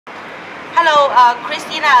Hello,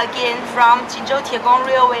 Christina again from JINZHOU TIEGONG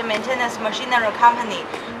Railway Maintenance Machinery Company.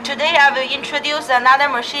 Today I will introduce another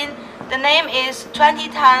machine. The name is 20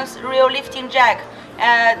 tons rail lifting jack.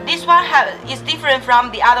 This one is different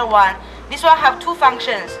from the other one. This one have two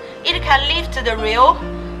functions. It can lift the rail.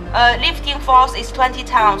 Lifting force is 20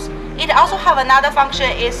 tons. It also have another function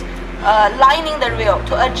is lining the rail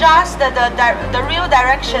to adjust the rail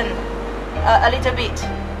direction a little bit.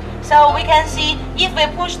 So we can see if we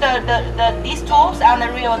push these tools on the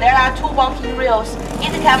rail, there are two walking rails.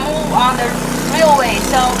 It can move on the railway.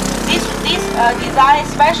 So this design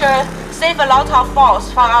special save a lot of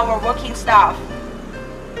force for our working staff.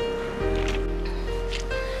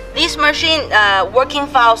 This machine working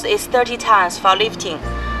force is 30 tons for lifting.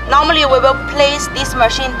 Normally we will place this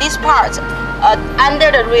machine, this part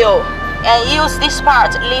under the rail and use this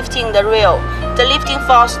part lifting the rail. The lifting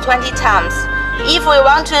force 20 tons. If we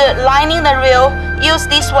want to lining the rail, use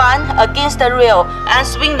this one against the rail and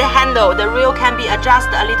swing the handle. The rail can be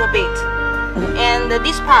adjusted a little bit. And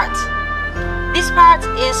this part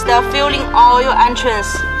is the filling oil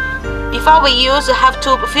entrance. Before we use, you have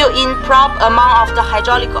to fill in proper amount of the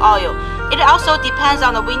hydraulic oil. It also depends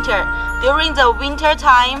on the winter. During the winter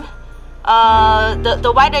time,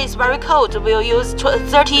 the weather is very cold. We'll use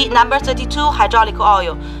number 32 hydraulic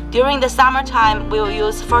oil. During the summertime, we'll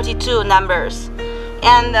use 42 numbers.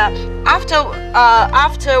 And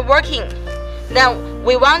after working, then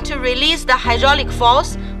we want to release the hydraulic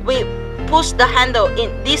force. We push the handle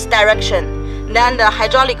in this direction. Then the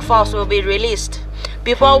hydraulic force will be released.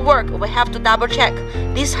 Before work, we have to double check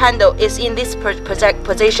this handle is in this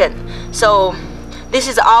position. So this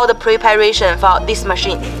is all the preparation for this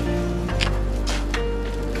machine.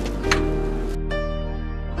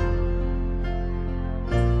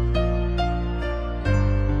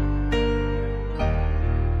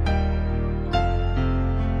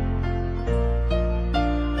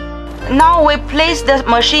 Now we place the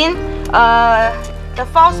machine, the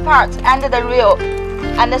false part under the rail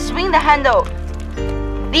and swing the handle.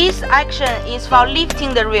 This action is for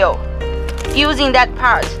lifting the rail. Using that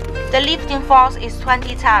part, the lifting force is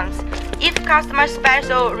 20 tons. If customer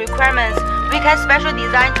special requirements, we can special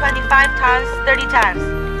design 25 tons, 30 tons.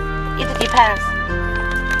 It depends.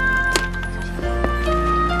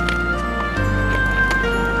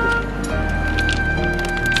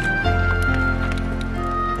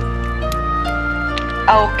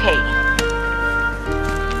 Okay.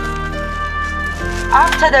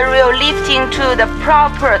 After the rail lifting to the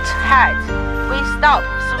proper height, we stop,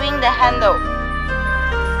 swing the handle.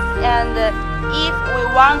 And if we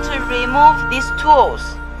want to remove these tools,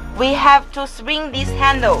 we have to swing this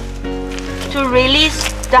handle to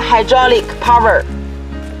release the hydraulic power.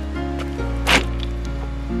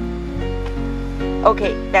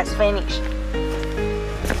 Okay, that's finished.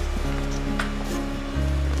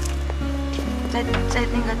 在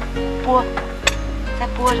那个拨，在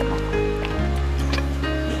拨什么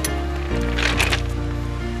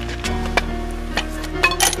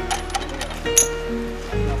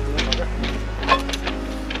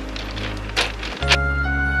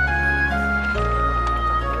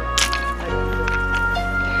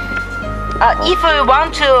？If we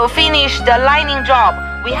want to finish the lining job,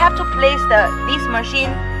 we have to place this machine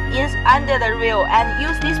under the rail and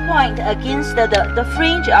use this point against the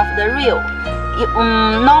fringe of the rail.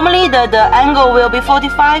 Normally the angle will be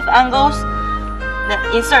 45 angles. Then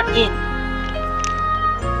insert in.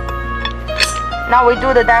 Now we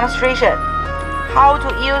do the demonstration how to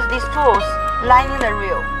use these tools lining the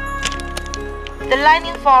rail. The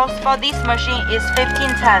lining force for this machine is 15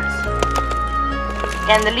 tons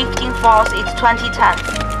and the lifting force is 20 tons.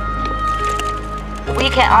 We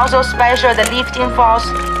can also special the lifting force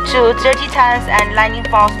to 30 tons and lining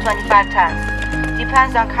force 25 tons.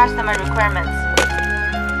 Depends on customer requirements.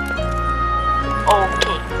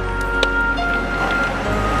 Okay.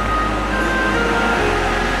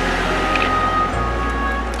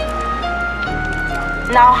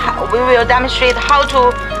 Now we will demonstrate how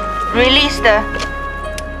to release the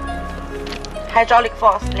hydraulic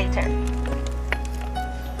force later.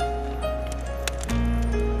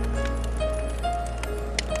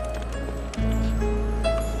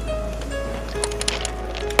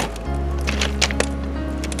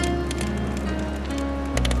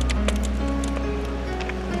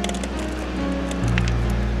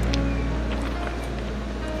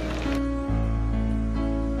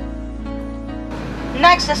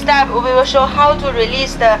 Next step, we will show how to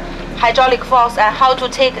release the hydraulic force and how to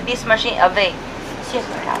take this machine away.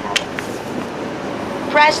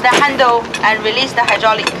 Press the handle and release the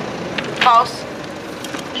hydraulic force.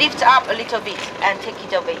 Lift up a little bit and take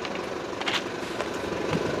it away.